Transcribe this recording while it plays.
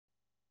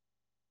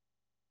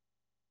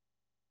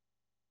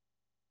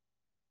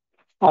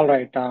All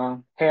right.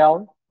 Hey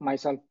all,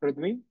 myself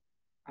Prudhvi.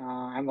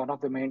 I'm one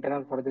of the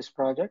maintainers for this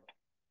project.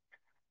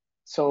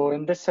 So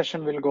in this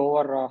session, we'll go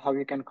over how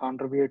you can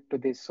contribute to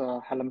this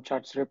Helm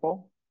charts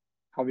repo,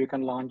 how you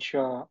can launch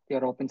your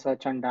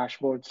OpenSearch and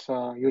dashboards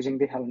using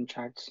the Helm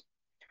charts.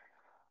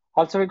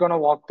 Also, we're going to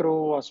walk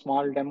through a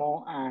small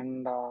demo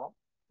and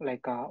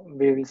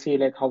we will see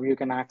like how you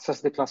can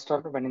access the cluster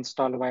when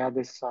installed via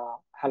this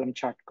Helm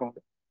chart code.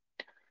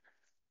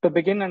 To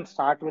begin and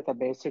start with a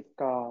basic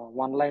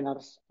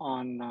one-liners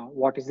on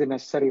what is the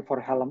necessary for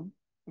Helm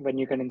when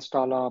you can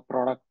install a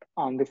product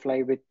on the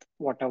fly with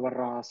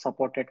whatever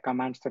supported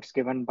commands that's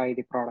given by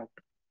the product.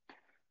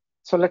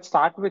 So let's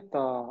start with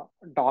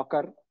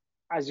Docker.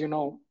 As you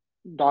know,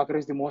 Docker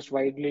is the most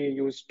widely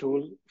used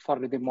tool for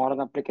the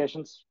modern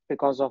applications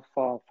because of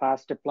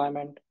fast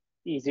deployment,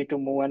 easy to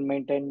move and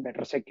maintain,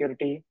 better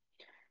security,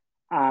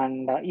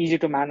 and easy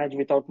to manage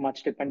without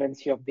much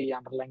dependency of the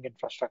underlying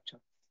infrastructure.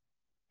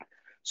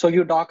 So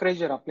you Dockerize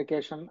your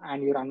application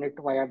and you run it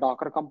via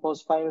Docker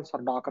Compose files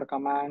or Docker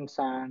commands,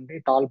 and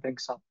it all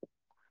brings up.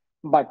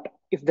 But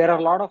if there are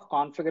a lot of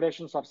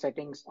configurations or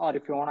settings, or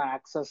if you want to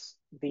access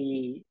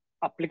the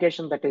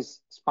application that is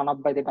spun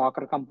up by the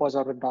Docker Compose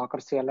or the Docker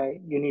CLI,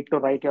 you need to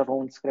write your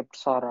own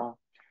scripts or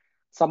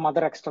some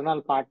other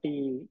external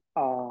party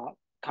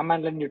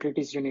command line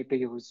utilities you need to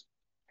use.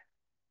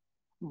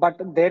 But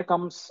there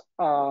comes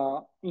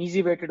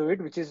easy way to do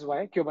it, which is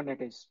why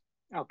Kubernetes.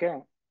 Okay.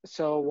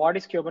 So what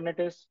is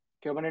Kubernetes?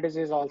 Kubernetes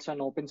is also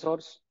an open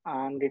source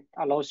and it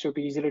allows you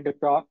to easily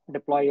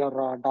deploy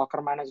your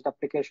Docker managed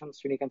applications.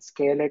 You can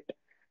scale it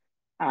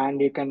and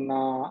you can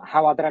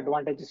have other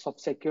advantages of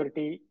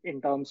security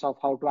in terms of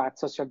how to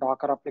access your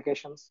Docker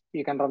applications.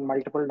 You can run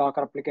multiple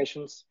Docker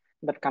applications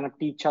that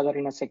connect each other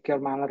in a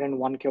secure manner in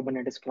one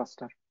Kubernetes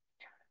cluster.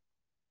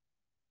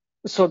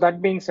 So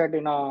that being said,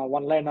 in a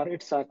one-liner,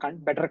 it's a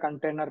better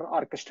container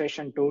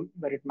orchestration tool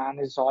where it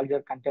manages all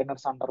your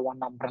containers under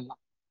one umbrella.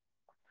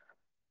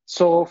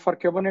 So for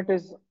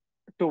Kubernetes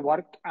to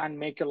work and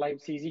make your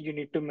lives easy, you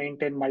need to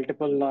maintain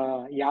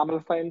multiple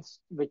YAML files,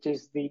 which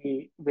is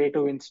the way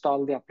to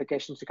install the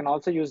applications. You can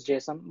also use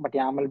JSON, but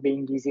YAML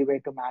being easy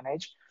way to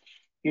manage.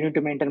 You need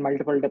to maintain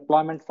multiple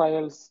deployment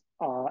files,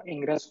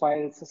 ingress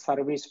files,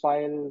 service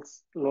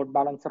files, load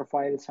balancer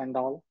files, and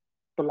all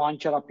to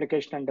launch your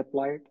application and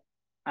deploy it.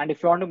 And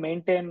if you want to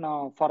maintain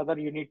further,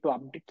 you need to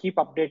keep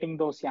updating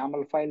those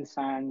YAML files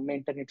and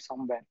maintain it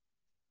somewhere.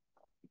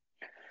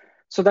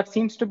 So that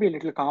seems to be a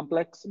little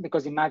complex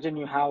because imagine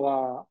you have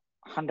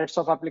hundreds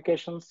of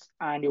applications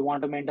and you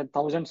want to maintain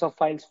thousands of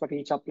files for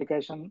each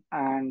application,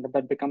 and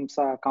that becomes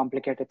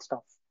complicated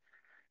stuff.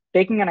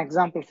 Taking an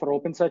example for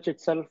OpenSearch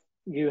itself,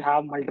 you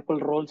have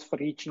multiple roles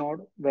for each node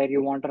where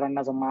you want to run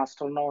as a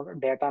master node,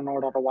 data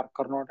node, or a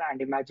worker node.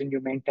 And imagine you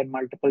maintain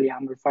multiple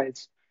YAML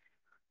files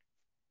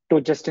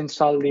to just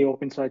install the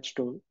OpenSearch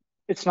tool.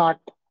 It's not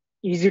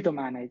easy to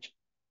manage.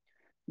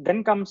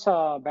 Then comes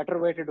a better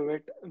way to do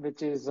it,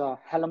 which is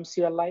Helm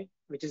CLI,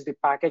 which is the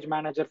package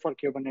manager for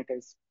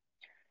Kubernetes.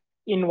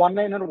 In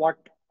one-liner, what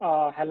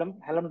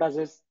Helm does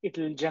is it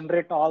will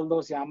generate all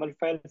those YAML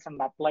files and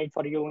apply it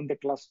for you in the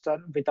cluster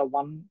with a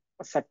one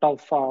set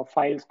of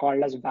files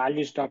called as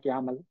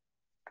values.yaml.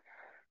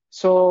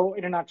 So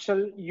in a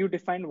nutshell, you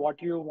define what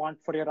you want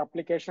for your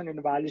application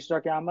in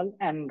values.yaml,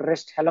 and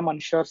REST Helm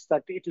ensures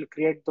that it will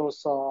create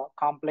those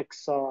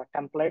complex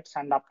templates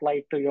and apply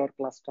it to your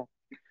cluster.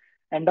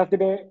 End of the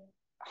day,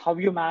 how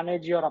you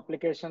manage your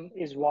application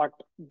is what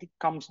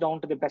comes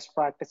down to the best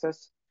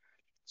practices.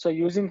 So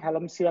using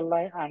Helm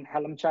CLI and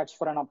Helm charts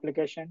for an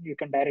application, you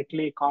can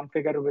directly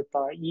configure with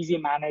easy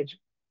manage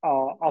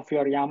of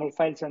your YAML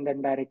files and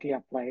then directly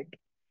apply it.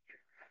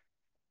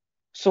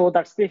 So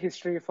that's the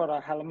history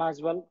for Helm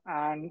as well.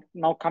 And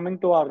now coming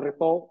to our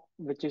repo,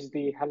 which is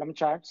the Helm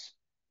charts,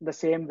 the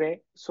same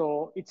way.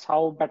 So it's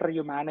how better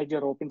you manage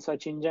your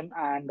OpenSearch engine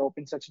and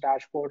OpenSearch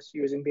dashboards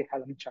using the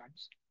Helm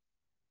charts.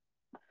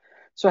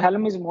 So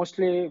Helm is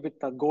mostly with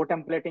Go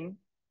templating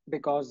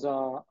because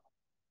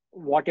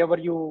whatever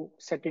you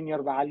set in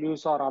your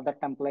values or other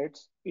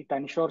templates, it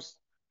ensures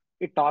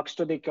it talks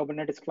to the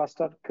Kubernetes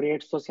cluster,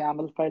 creates those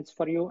YAML files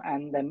for you,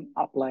 and then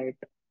apply it.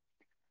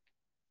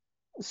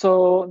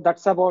 So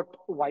that's about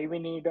why we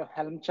need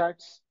Helm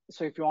charts.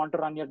 So if you want to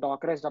run your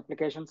Dockerized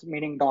applications,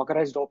 meaning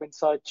Dockerized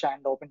OpenSearch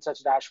and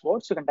OpenSearch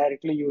dashboards, you can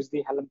directly use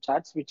the Helm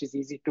charts, which is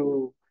easy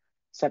to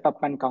set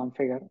up and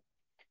configure.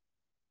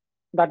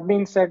 That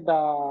being said,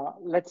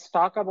 let's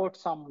talk about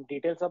some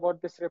details about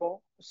this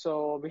repo.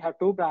 So we have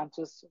two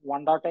branches,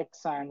 1.x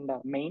and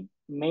main.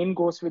 Main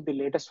goes with the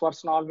latest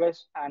version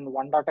always, and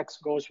 1.x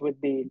goes with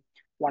the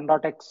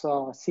 1.x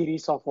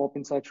series of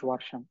OpenSearch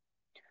version.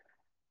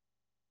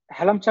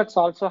 Helm charts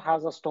also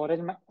has a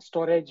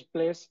storage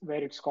place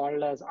where it's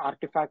called as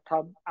Artifact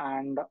Hub,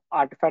 and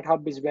Artifact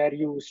Hub is where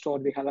you store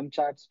the Helm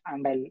charts.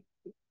 And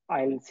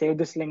I'll save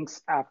these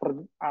links after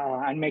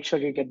and make sure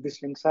you get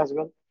these links as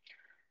well.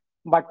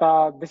 But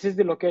this is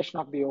the location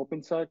of the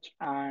OpenSearch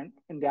and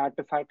in the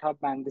Artifact Hub,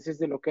 and this is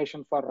the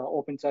location for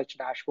OpenSearch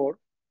dashboard.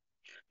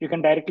 You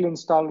can directly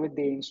install with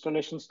the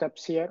installation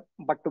steps here,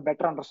 but to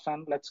better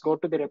understand, let's go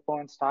to the repo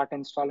and start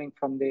installing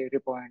from the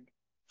repo end.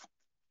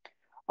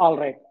 All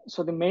right,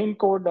 so the main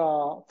code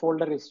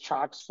folder is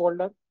charts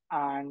folder,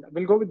 and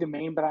we'll go with the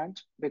main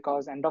branch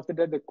because end of the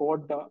day, the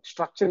code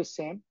structure is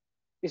same.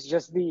 It's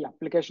just the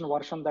application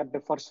version that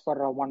differs for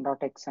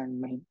 1.x and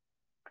main.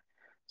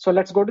 So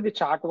let's go to the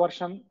chart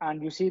version,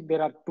 and you see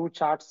there are two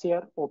charts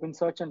here,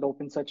 OpenSearch and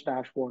OpenSearch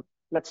dashboard.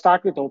 Let's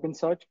start with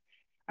OpenSearch.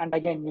 And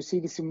again, you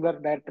see the similar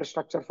directory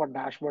structure for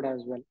dashboard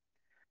as well.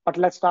 But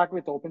let's start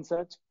with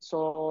OpenSearch.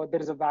 So there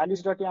is a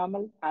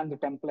values.yaml and the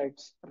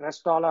templates.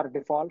 Rest all are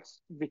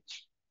defaults,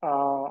 which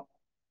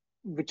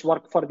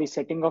work for the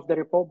setting of the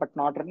repo, but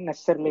not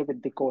necessarily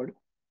with the code.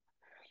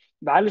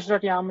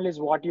 Values.yaml is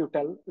what you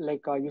tell,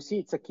 like you see,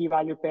 it's a key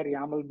value pair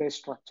YAML based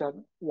structure.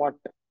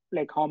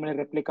 Like how many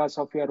replicas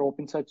of your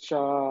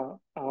OpenSearch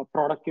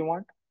product you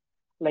want,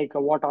 like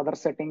what other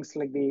settings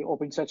like the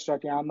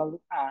opensearch.yaml,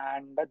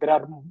 and there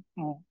are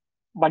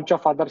bunch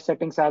of other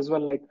settings as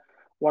well, like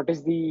what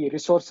is the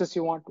resources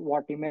you want,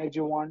 what image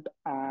you want,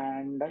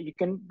 and you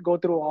can go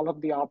through all of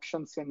the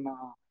options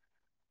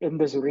in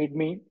this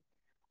README.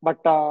 But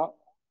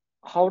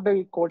how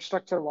the code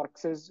structure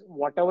works is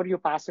whatever you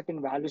pass it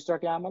in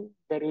values.yaml,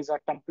 there is a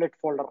template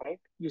folder, right?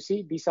 You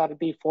see, these are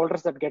the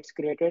folders that gets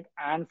created,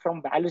 and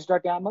from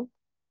values.yaml,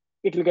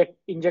 it will get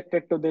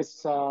injected to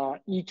this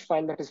each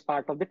file that is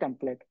part of the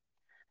template.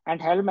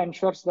 And Helm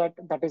ensures that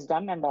that is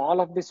done, and all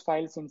of these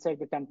files inside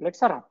the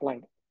templates are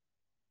applied.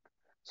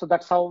 So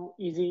that's how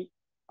easy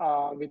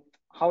with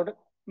how to,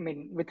 I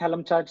mean, with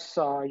Helm charts,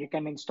 you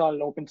can install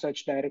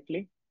OpenSearch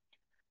directly.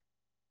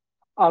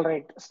 All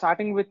right,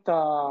 starting with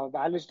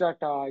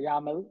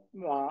values.yaml,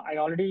 I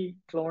already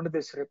cloned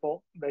this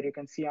repo where you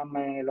can see on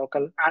my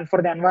local. And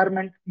for the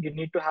environment, you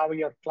need to have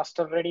your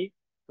cluster ready.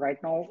 Right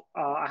now,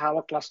 I have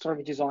a cluster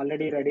which is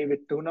already ready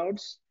with 2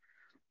 nodes.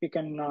 You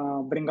can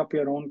bring up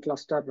your own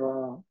cluster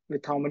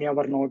with how many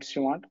other nodes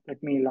you want.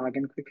 Let me log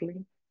in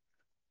quickly.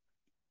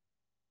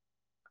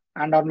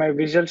 And on my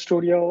Visual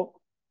Studio,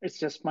 it's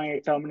just my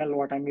terminal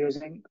what I'm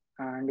using.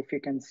 And if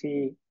you can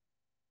see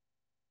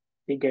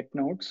the get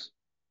nodes,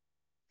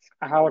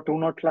 I have a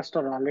 2-node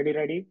cluster already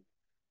ready.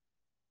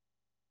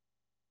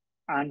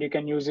 And you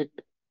can use it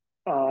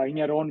in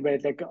your own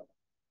way. Like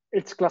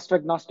it's cluster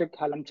agnostic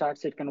Helm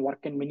charts. It can work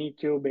in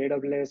Minikube,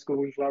 AWS,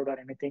 Google Cloud, or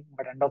anything.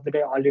 But end of the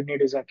day, all you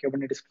need is a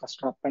Kubernetes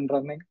cluster up and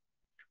running.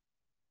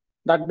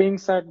 That being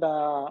said,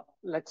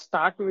 let's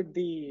start with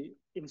the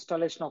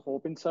installation of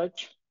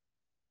OpenSearch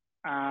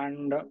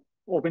and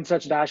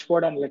OpenSearch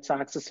dashboard, and let's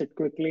access it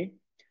quickly.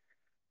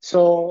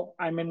 So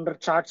I'm in the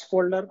charts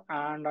folder,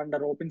 and under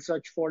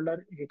OpenSearch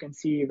folder, you can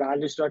see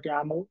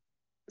values.yaml.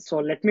 So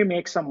let me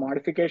make some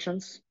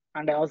modifications,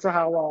 and I also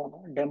have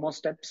a demo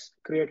steps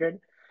created.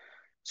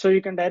 So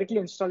you can directly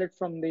install it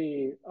from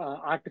the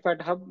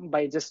artifact hub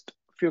by just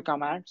few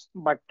commands.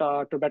 But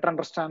to better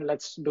understand,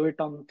 let's do it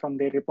from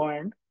the repo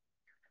end.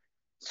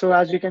 So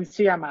as you can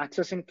see, I'm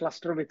accessing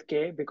cluster with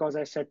K because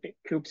I set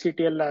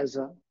kubectl as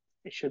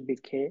it should be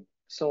K.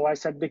 So I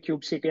set the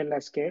kubectl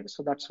as K.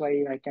 So that's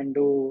why I can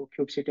do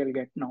kubectl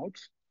get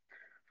nodes.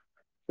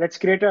 Let's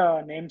create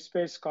a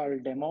namespace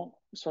called demo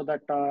so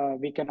that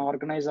we can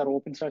organize our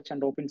OpenSearch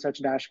and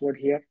OpenSearch dashboard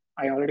here.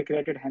 I already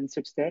created, hence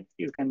it's there.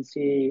 You can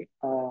see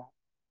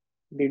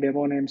the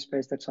demo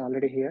namespace that's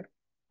already here.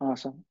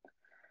 Awesome.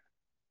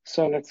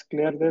 So let's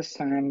clear this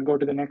and go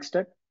to the next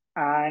step.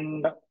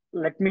 And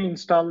let me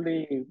install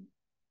the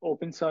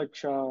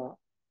OpenSearch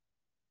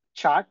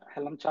chart,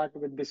 Helm chart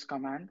with this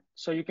command.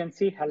 So you can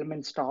see Helm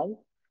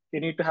install. You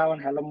need to have an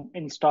Helm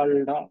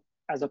installed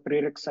as a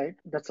prerequisite.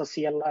 That's a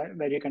CLI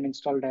where you can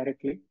install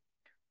directly.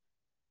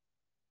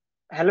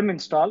 Helm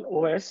install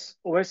OS.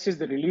 OS is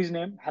the release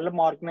name. Helm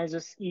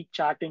organizes each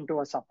chart into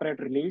a separate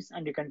release,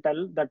 and you can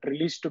tell that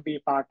release to be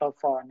part of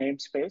a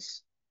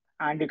namespace,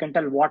 and you can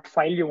tell what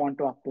file you want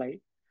to apply.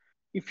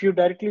 If you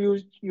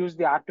directly use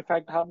the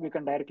artifact hub, you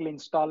can directly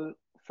install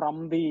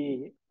from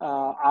the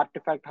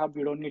artifact hub.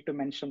 You don't need to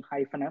mention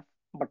 -f,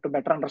 but to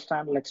better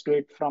understand, let's do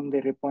it from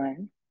the repo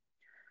end.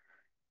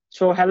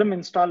 So Helm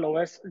install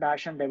OS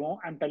dash and demo.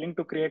 I'm telling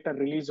to create a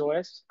release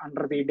OS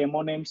under the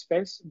demo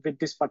namespace with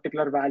this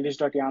particular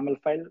values.yaml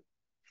file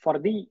for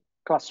the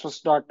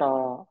clusters for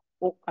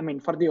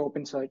the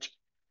OpenSearch.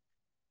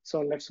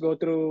 So let's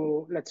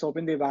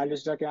open the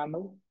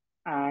values.yaml,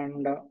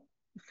 and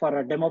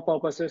for demo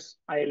purposes,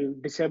 I'll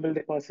disable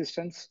the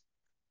persistence,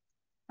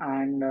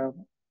 and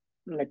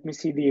let me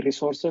see the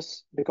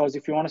resources, because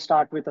if you want to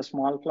start with a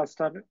small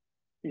cluster,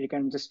 you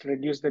can just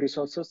reduce the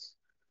resources.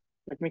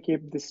 Let me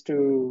keep this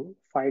to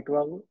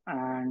 512,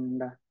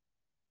 and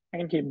I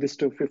can keep this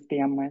to 50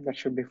 MB. That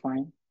should be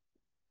fine.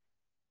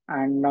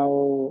 And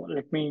now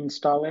let me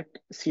install it.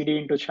 CD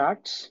into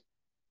charts.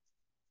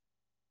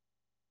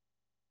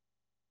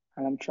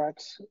 Helm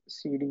charts,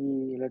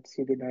 CD, let's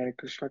see the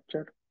directory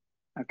structure.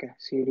 Okay,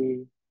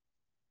 CD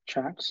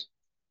charts,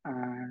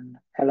 and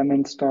Helm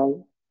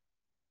install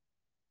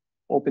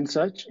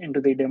OpenSearch into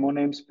the demo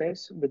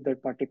namespace with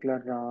that particular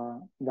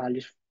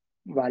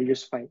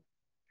values file.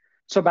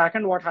 So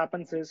backend, what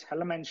happens is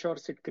Helm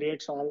ensures it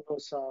creates all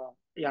those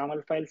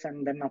YAML files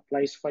and then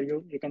applies for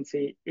you. You can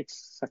see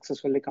it's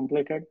successfully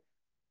completed.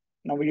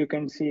 Now you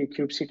can see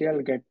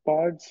kubectl get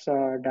pods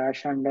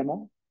dash and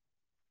demo.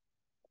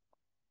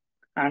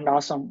 And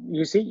awesome.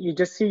 You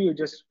just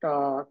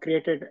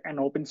created an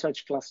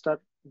OpenSearch cluster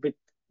with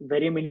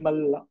very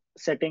minimal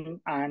setting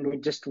and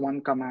with just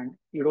one command.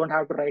 You don't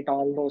have to write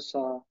all those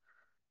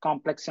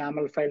complex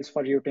YAML files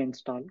for you to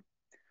install.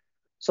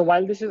 So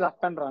while this is up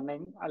and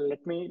running,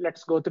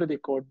 let's go through the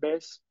code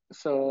base.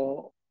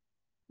 So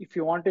if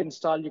you want to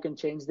install, you can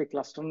change the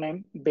cluster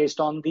name based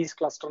on these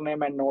cluster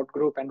name and node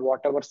group and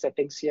whatever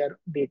settings here,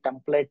 the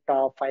template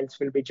files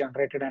will be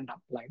generated and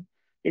applied.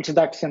 It's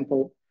that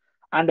simple.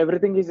 And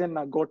everything is in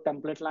a Go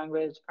template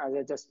language, as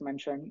I just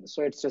mentioned.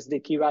 So it's just the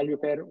key value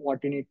pair,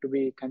 what you need to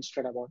be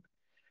considered about.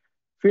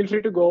 Feel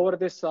free to go over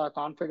this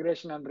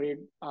configuration and read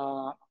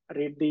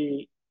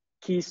the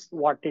keys,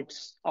 what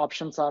its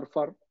options are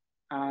for,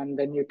 and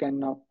then you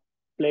can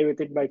play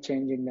with it by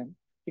changing them.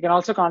 You can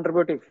also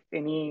contribute if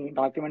any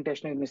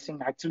documentation is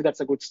missing. Actually, that's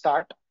a good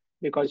start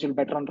because you'll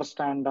better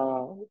understand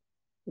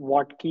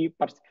what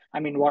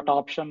what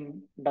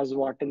option does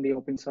what in the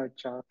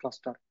OpenSearch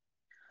cluster.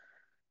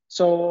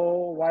 So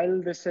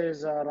while this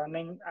is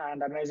running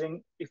and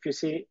amazing, if you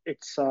see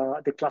it's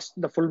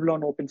the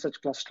full-blown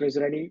OpenSearch cluster is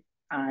ready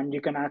and you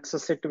can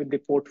access it with the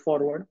port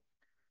forward.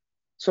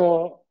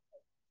 So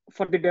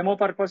for the demo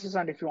purposes,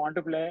 and if you want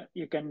to play,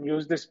 you can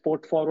use this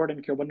port forward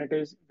in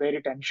Kubernetes where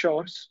it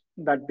ensures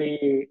that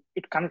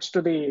it connects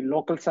to the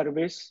local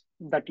service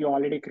that you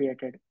already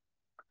created.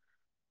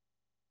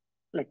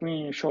 Let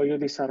me show you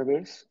the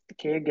service,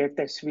 get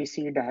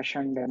svc dash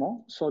and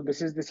demo. So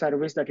this is the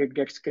service that it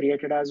gets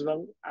created as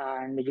well,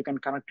 and you can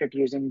connect it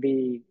using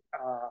the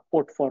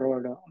port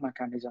forward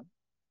mechanism.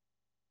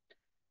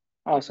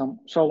 Awesome.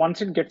 So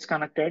once it gets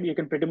connected, you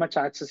can pretty much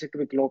access it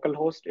with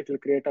localhost. It will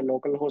create a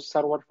localhost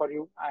server for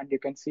you, and you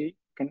can see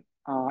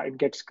it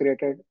gets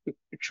created. It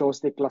shows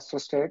the cluster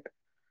state.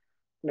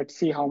 Let's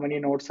see how many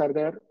nodes are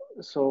there.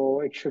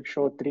 So it should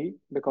show 3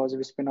 because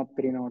we spin up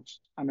 3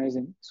 nodes.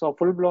 Amazing. So a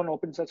full-blown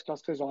OpenSearch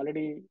cluster is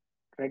already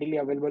readily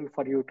available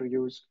for you to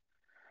use.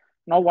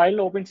 Now, while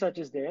OpenSearch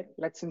is there,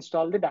 let's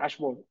install the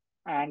dashboard.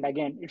 And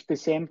again, it's the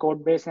same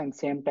code base and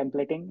same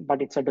templating,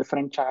 but it's a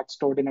different chat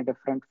stored in a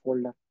different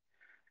folder.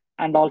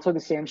 And also the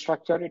same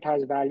structure, it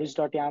has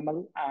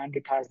values.yaml and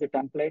it has the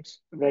templates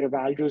where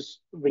values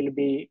will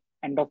be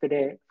end of the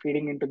day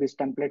feeding into these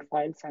template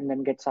files and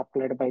then gets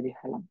applied by the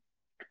Helm.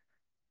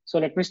 So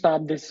let me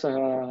start this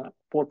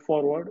port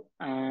forward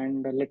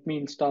and let me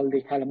install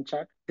the Helm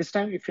chat. This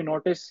time, if you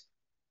notice,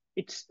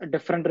 it's a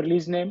different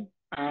release name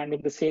and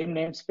in the same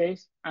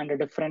namespace and a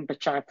different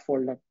chat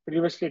folder.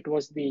 Previously, it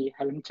was the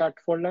Helm chat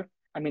folder.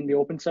 The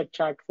OpenSearch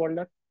chat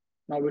folder.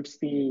 Now it's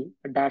the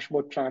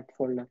dashboard chat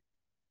folder.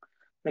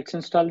 Let's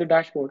install the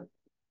dashboard.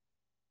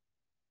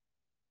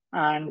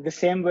 And the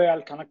same way,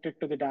 I'll connect it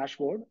to the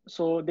dashboard.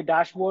 So the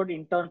dashboard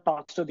in turn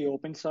talks to the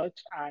OpenSearch,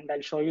 and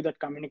I'll show you that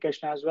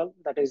communication as well.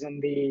 That is in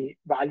the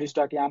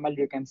values.yaml.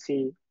 You can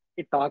see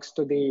it talks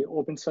to the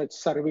OpenSearch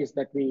service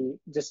that we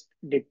just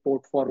did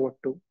port forward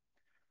to.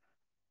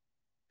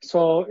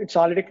 So it's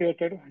already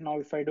created. Now,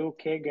 if I do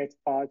get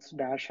paths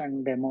dash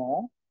and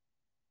demo,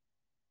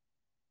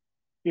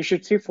 you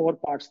should see 4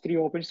 parts, 3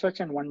 OpenSearch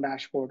and 1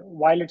 dashboard.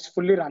 While it's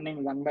fully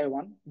running one by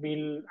one,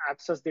 we'll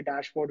access the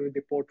dashboard with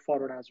the port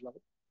forward as well.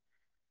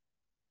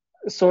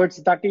 So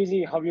it's that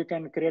easy how you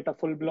can create a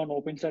full-blown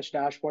OpenSearch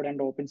dashboard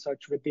and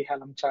OpenSearch with the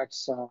Helm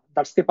chats.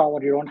 That's the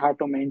power. You don't have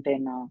to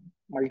maintain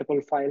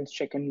multiple files,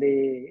 check in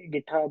the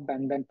GitHub,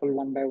 and then pull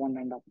one by one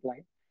and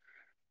apply.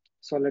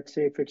 So let's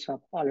see if it's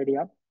already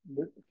up.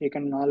 You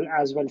can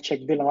as well check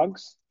the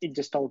logs. It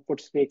just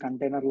outputs the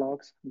container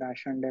logs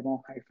dash and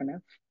demo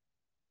 -f.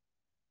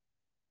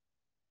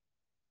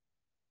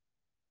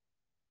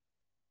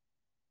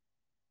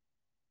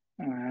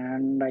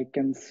 And I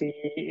can see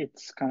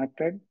it's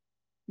connected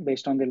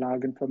based on the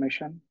log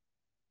information.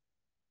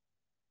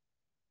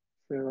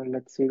 So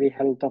let's see the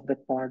health of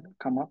that pod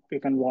come up.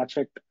 You can watch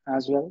it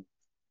as well.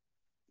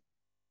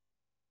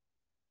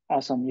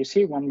 Awesome. You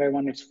see one by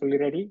one, it's fully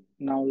ready.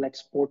 Now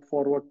let's port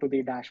forward to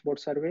the dashboard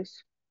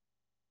service.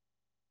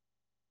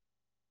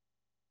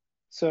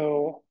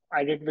 So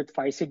I did with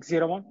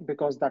 5601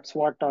 because that's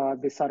what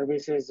the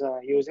service is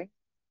using.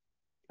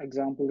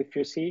 Example, if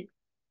you see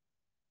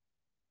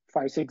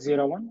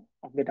 5601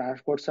 of the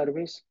dashboard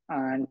service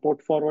and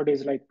port forward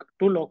is like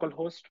to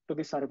localhost to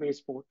the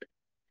service port.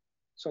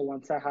 So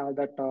once I have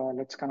that,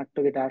 let's connect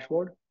to the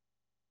dashboard.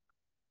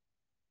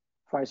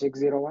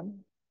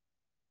 5601.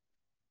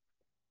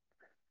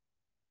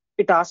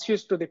 It asks you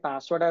to the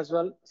password as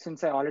well.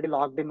 Since I already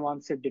logged in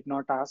once, it did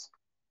not ask.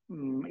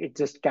 It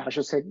just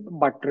caches it.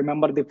 But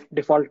remember, the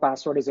default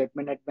password is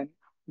admin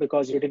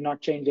because you did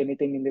not change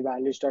anything in the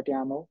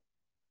values.yaml.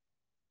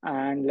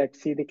 And let's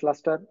see the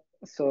cluster.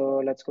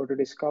 So let's go to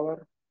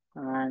discover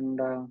and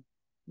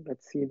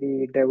let's see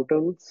the dev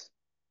tools.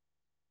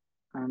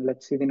 And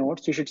let's see the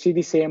nodes. You should see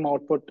the same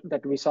output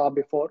that we saw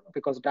before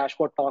because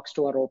dashboard talks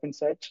to our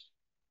OpenSearch.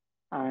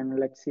 And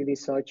let's see the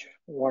search,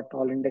 what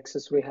all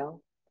indexes we have.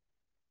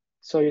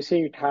 So you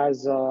see it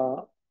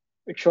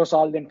shows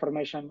all the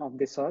information of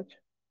the search.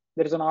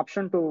 There is an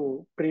option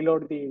to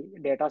preload the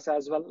data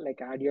as well,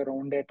 like add your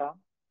own data.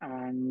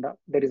 And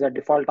there is a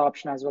default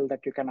option as well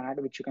that you can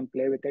add, which you can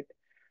play with it.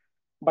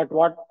 But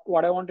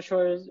what I want to show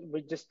is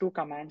with just two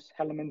commands,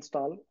 helm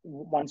install.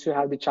 Once you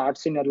have the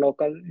charts in your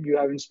local, you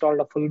have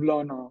installed a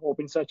full-blown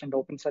OpenSearch and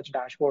OpenSearch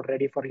dashboard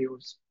ready for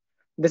use.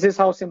 This is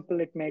how simple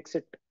it makes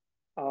it.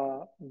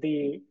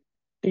 The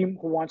team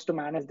who wants to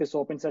manage this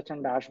OpenSearch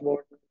and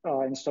dashboard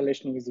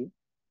installation easy.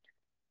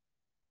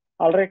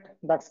 All right,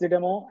 that's the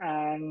demo,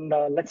 and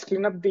let's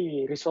clean up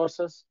the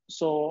resources.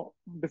 So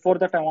before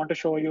that, I want to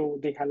show you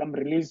the Helm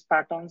release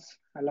patterns,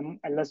 Helm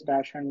ls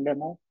dash and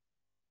demo.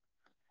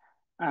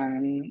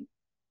 And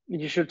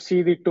you should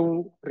see the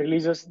two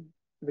releases,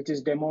 which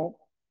is demo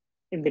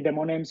in the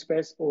demo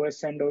namespace,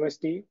 OS and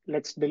OSD.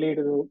 Let's delete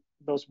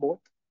those both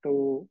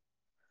to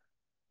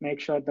make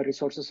sure the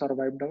resources are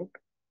wiped out.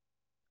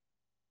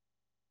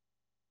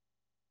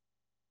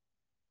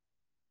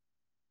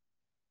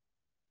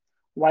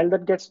 While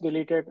that gets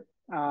deleted,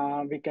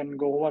 we can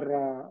go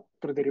over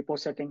through the repo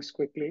settings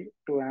quickly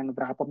and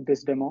wrap up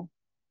this demo.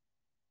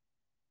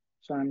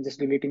 So I'm just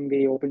deleting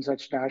the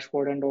OpenSearch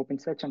dashboard and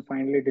OpenSearch and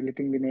finally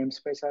deleting the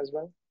namespace as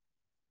well.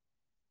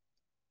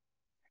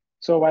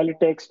 So while it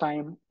takes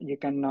time, you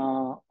can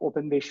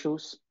open the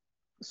issues.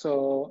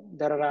 So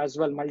there are as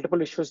well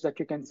multiple issues that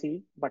you can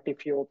see, but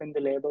if you open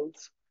the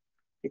labels,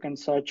 you can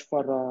search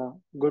for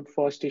a good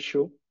first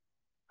issue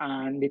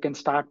and you can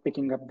start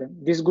picking up them.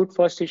 These good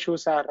first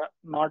issues are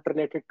not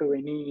related to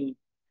any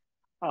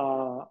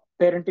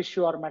parent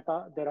issue or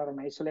meta. There are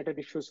isolated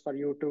issues for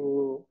you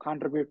to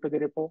contribute to the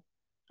repo,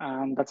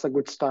 and that's a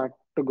good start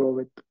to go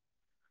with.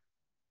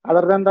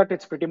 Other than that,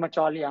 it's pretty much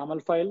all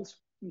YAML files.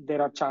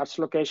 There are charts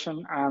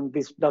location, and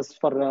this does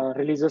for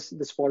releases.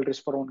 This folder is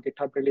for own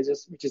GitHub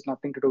releases, which is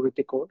nothing to do with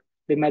the code.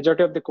 The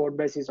majority of the code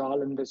base is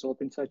all in this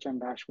OpenSearch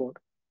and dashboard.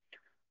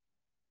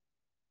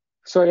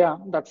 So yeah,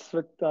 that's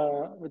with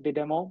the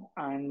demo,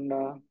 and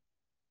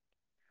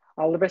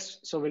all the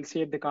best. So we'll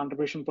see at the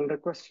contribution pull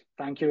request.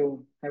 Thank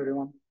you,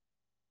 everyone.